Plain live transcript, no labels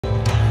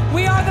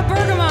are the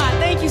Bergamot.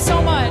 Thank you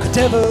so much.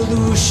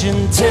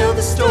 Evolution, tell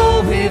the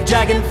story of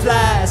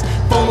dragonflies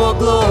for more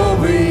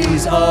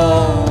glories.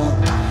 Oh,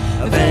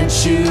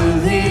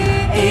 eventually,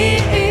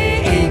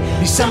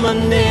 these summer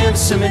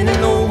nymphs swimming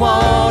in the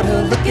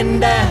water, looking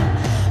down.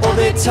 Oh,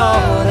 they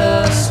taught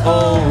us,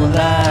 oh,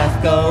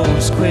 life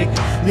goes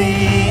quickly.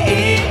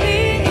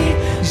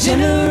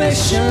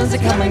 Generations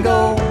that come and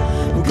go.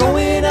 We're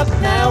growing up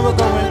now, we're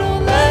going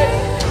all lay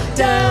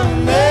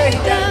down, lay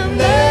down,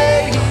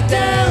 lay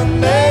down,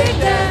 lay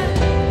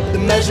down. The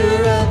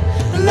measure of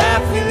the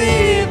life we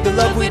live, the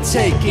love we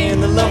take in,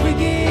 the love we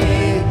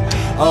give.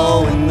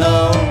 Oh, and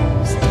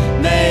those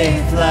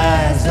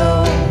mayflies,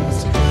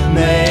 those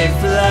mayflies.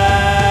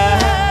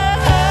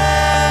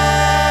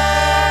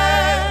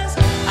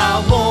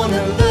 I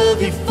wanna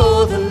love you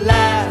for the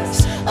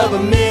lives of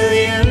a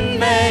million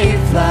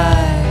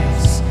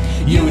mayflies.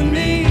 You and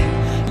me,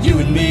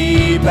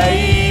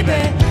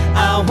 baby.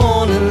 I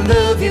wanna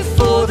love you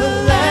for the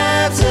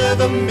lives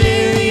of a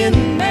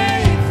million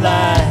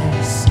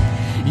mayflies.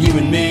 You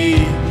and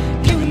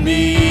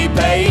me,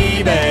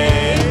 baby.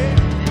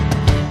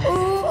 Ooh,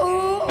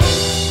 ooh.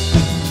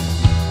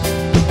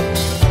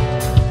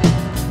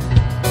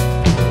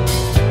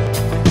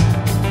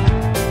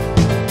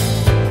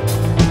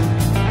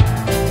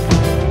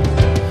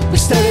 We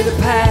study the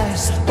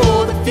past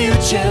for the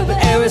future, but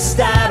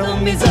Aristotle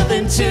means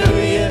nothing to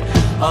you.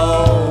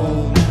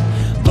 Oh,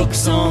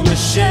 books on the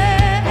shelf.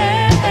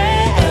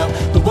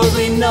 The world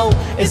we know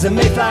is a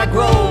mayfly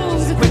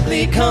grows. It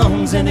quickly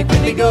comes and it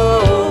quickly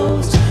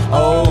goes.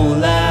 Oh,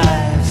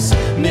 life's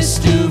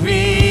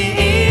mystery.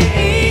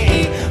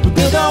 We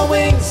build our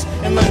wings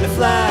and learn to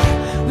fly.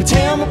 We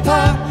tear them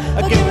apart,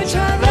 again we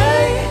try.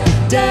 Lay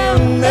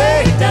down,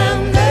 lay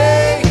down,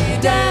 lay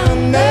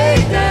down,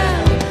 lay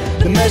down.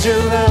 The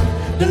measure of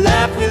the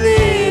life we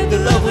live, the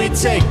love we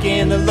take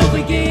and the love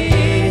we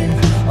give.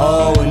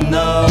 Oh, and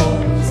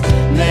those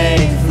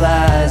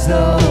mayflies,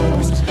 those